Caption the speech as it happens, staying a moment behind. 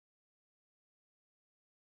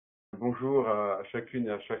Bonjour à chacune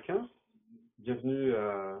et à chacun. Bienvenue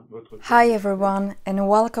à votre Hi everyone, and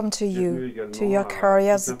welcome to Bienvenue you, également to your à toute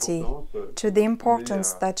curiosity, l'importance to the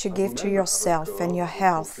importance that you à give to vous-même, à yourself votre and corps, your à votre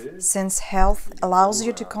health, santé, since health allows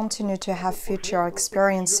you to à continue to have vos projets, future à votre futur,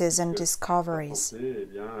 experiences and puisque la discoveries. santé, eh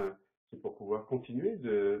bien, c'est pour pouvoir continuer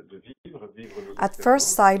de vivre nos At first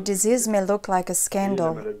expériences, sight, nos disease may look like a et la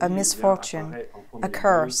scandal, maladie, a eh bien, misfortune, apparaît en a premier lieu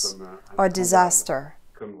curse, comme un or scandale, disaster,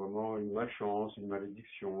 comme vraiment une malchance, une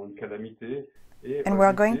malédiction, une calamité, et and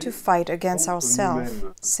we're going to rebuter fight against contre ourselves,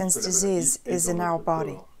 nous-mêmes, since puisque la disease maladie est is dans in our notre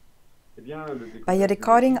body. corps. Eh bien, le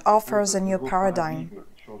Biodecoding décodage offers a propose un new nouveau paradigm, paradigme,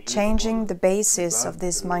 changer changing the vraiment basis les of bases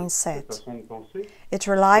this de cette mindset. façon de penser. It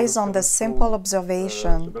Sur relies on the simple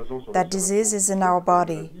l'observation, se observation basant sur that disease l'observation is in simple our que la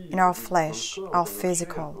body, maladie in our existe dans notre flesh, corps, our dans notre chair,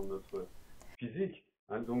 physical. dans notre physique.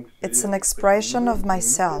 Donc It's c'est an l'expression expression of nous-mêmes, de nous-mêmes.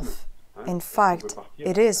 myself. In Est-ce qu'on fact, peut partir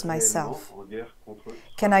it is réellement myself. en guerre contre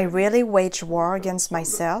Can I soi-même? really wage war Ça against semble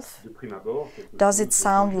myself? de prime abord quelque Does chose it de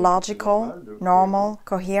sound logique, de logical, normal, de normal,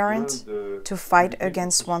 cohérent, bien coherent de to fight lutter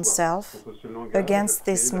against contre soi, oneself, contre ce langage against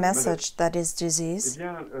qu'est this la maladie. message that is Eh disease?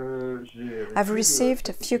 bien, j'ai I've reçu received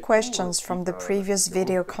a quelques few questions questions from suite the à la previous conférence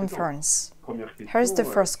video précédente. conference. Première Here's the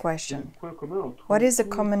question, first quel question. point commun entre What is the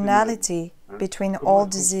toutes ces maladies? commonality between Comment all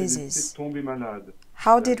est-ce qu'on se fait laisser diseases? tomber malade?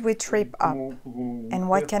 How did we trip up? Comment pouvons-nous And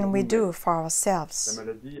what faire can pour we do nous-mêmes? for La ourselves?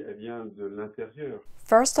 maladie, elle vient de l'intérieur.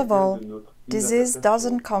 First Elle of vient all, de notre disease doesn't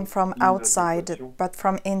inadaptation, come notre from outside, inadéquation but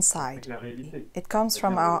from avec inside. la réalité. It comes Elle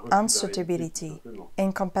from vient our d'un refus de la réalité, tout unsuitability, simplement. Vous savez très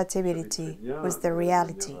incompatibility bien, with the de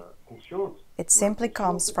reality. manière consciente It ou simply inconsciente,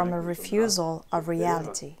 comes eh from bien, a que nous sommes là refusal of sur Terre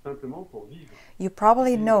reality. simplement pour vivre. You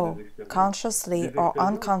probably Vivre know, des expériences, consciously des or expériences qui sont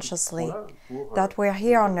unconsciously, là pour that we're nous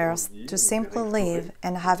here faire on earth grandir, to nous faire simply explorer, live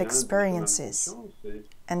and eh have bien, des chemins de experiences. conscience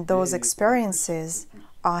And those et experiences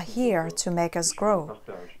are here d'autres, to make des us chemins de grow,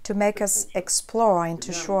 partage, to make cette us conscience. explore and Eh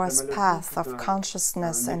to bien, show la us maladie, paths c'est of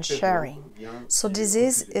consciousness une and expérience sharing. eh bien, So qui est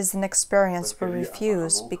disease refusée. is an experience Parce we qu'elle est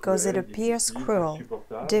refuse apparemment because it cruelle, appears difficile, cruel,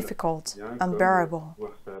 insupportable, difficult, bien unbearable.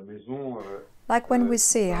 voir sa maison Like when we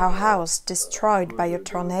see our house destroyed by a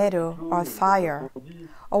tornado or fire,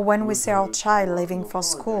 or when we see our child leaving for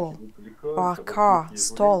school, or our car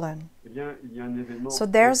stolen. So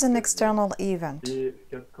there's an external event.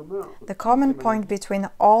 The common point between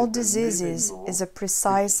all diseases is a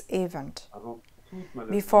precise event.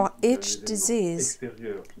 Before each disease,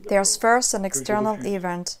 there's first an external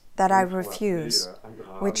event that I refuse,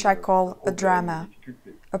 which I call a drama,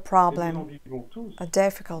 a problem, a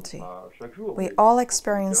difficulty. We all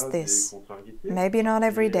experience this, maybe not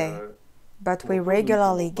every day, but we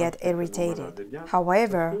regularly get irritated.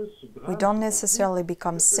 However, we don't necessarily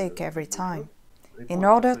become sick every time. In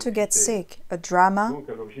order to get sick, a drama,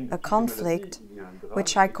 a conflict,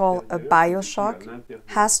 which I call a bioshock,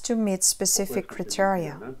 has to meet specific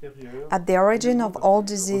criteria. At the origin of all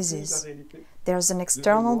diseases, there's an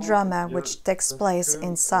external drama which takes place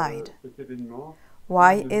inside.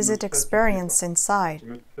 Why is it experienced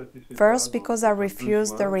inside? First, because I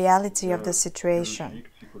refuse the reality of the situation.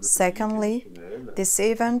 Secondly, this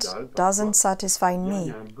event doesn't satisfy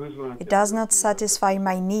me. It does not satisfy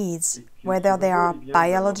my needs, whether they are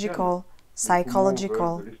biological,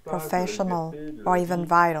 psychological, professional, or even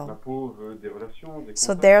vital.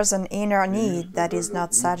 So there's an inner need that is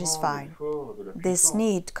not satisfied. This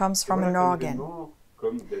need comes from an organ.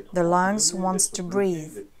 The lungs want to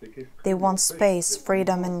breathe. They want space,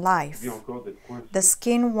 freedom, and life. The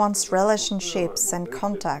skin wants relationships and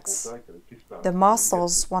contacts. The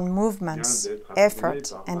muscles want movements,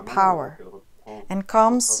 effort, and power. And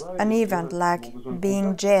comes an event like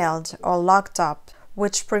being jailed or locked up,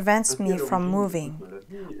 which prevents me from moving,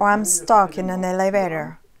 or I'm stuck in an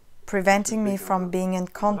elevator, preventing me from being in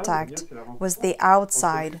contact with the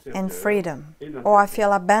outside and freedom. Or I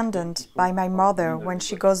feel abandoned by my mother when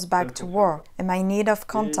she goes back to work and my need of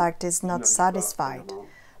contact is not satisfied.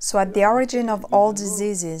 So at the origin of all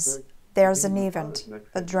diseases, there's an event,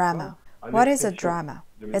 a drama. What is a drama?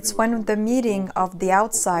 It's when the meeting of the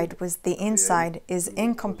outside with the inside is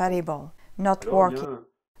incompatible, not working.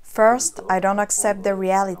 First, I don't accept the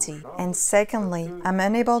reality, and secondly, I'm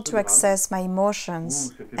unable to access my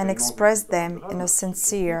emotions and express them in a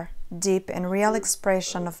sincere, deep and real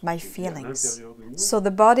expression of my feelings. So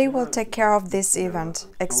the body will take care of this event,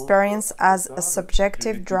 experienced as a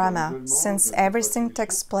subjective drama, since everything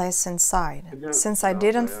takes place inside. Since I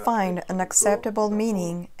didn't find an acceptable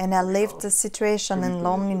meaning and I lived the situation in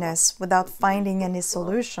loneliness without finding any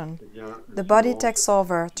solution, the body takes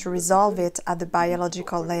over to resolve it at the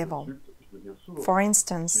biological level. For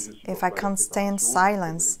instance, if I can't stand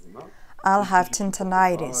silence, I'll have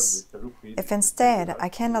tinnitus. If instead I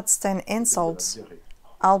cannot stand insults,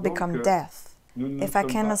 I'll become deaf. If I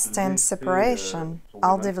cannot stand separation,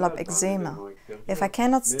 I'll develop eczema. If I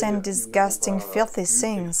cannot stand disgusting, filthy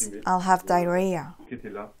things, I'll have diarrhea.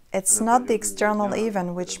 It's not the external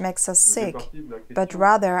event which makes us sick, but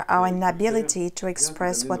rather our inability to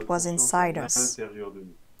express what was inside us.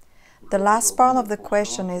 The last part of the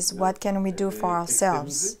question is, what can we do for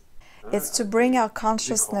ourselves? It's to bring our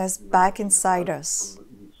consciousness back inside us.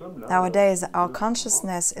 Nowadays, our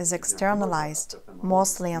consciousness is externalized,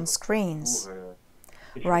 mostly on screens.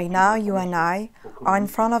 Right now, you and I are in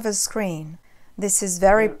front of a screen. This is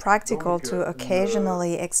very practical to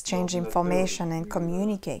occasionally exchange information and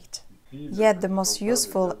communicate. Yet the most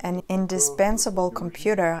useful and indispensable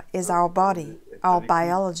computer is our body, our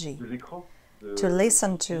biology. To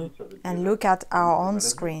listen to and look at our own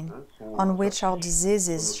screen, on which our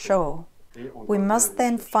diseases show. We must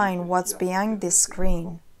then find what's behind this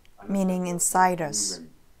screen, meaning inside us.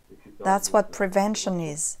 That's what prevention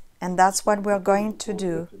is, and that's what we're going to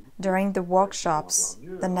do during the workshops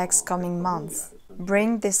the next coming month.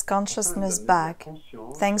 Bring this consciousness back,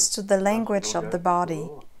 thanks to the language of the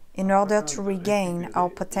body, in order to regain our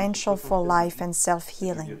potential for life and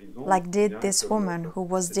self-healing, like did this woman who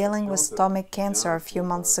was dealing with stomach cancer a few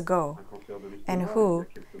months ago, and who,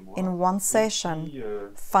 in one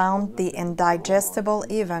session, found the indigestible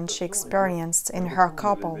event she experienced in her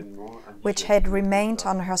couple, which had remained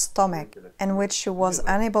on her stomach and which she was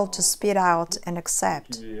unable to spit out and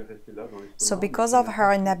accept. So because of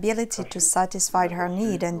her inability to satisfy her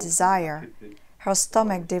need and desire, her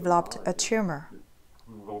stomach developed a tumor.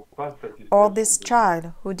 Or this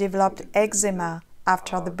child who developed eczema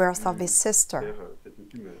after the birth of his sister.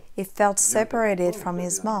 He felt separated from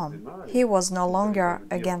his mom. He was no longer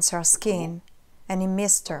against her skin, and he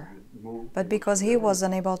missed her. But because he was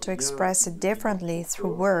unable to express it differently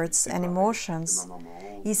through words and emotions,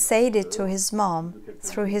 he said it to his mom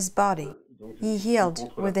through his body. He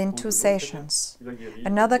healed within 2 sessions.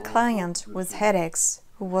 Another client with headaches,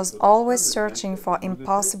 who was always searching for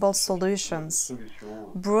impossible solutions,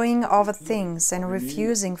 brewing over things and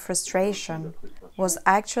refusing frustration, was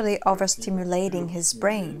actually overstimulating his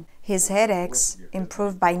brain. His headaches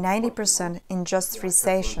improved by 90% in just 3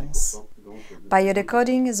 sessions.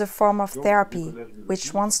 Biodecoding is a form of therapy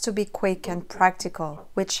which wants to be quick and practical,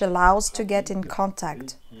 which allows to get in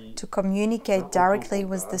contact, to communicate directly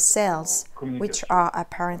with the cells which are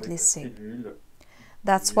apparently sick.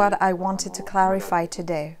 That's what I wanted to clarify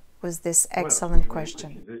today with this excellent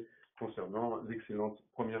question. Concernant l'excellente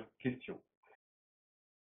première question.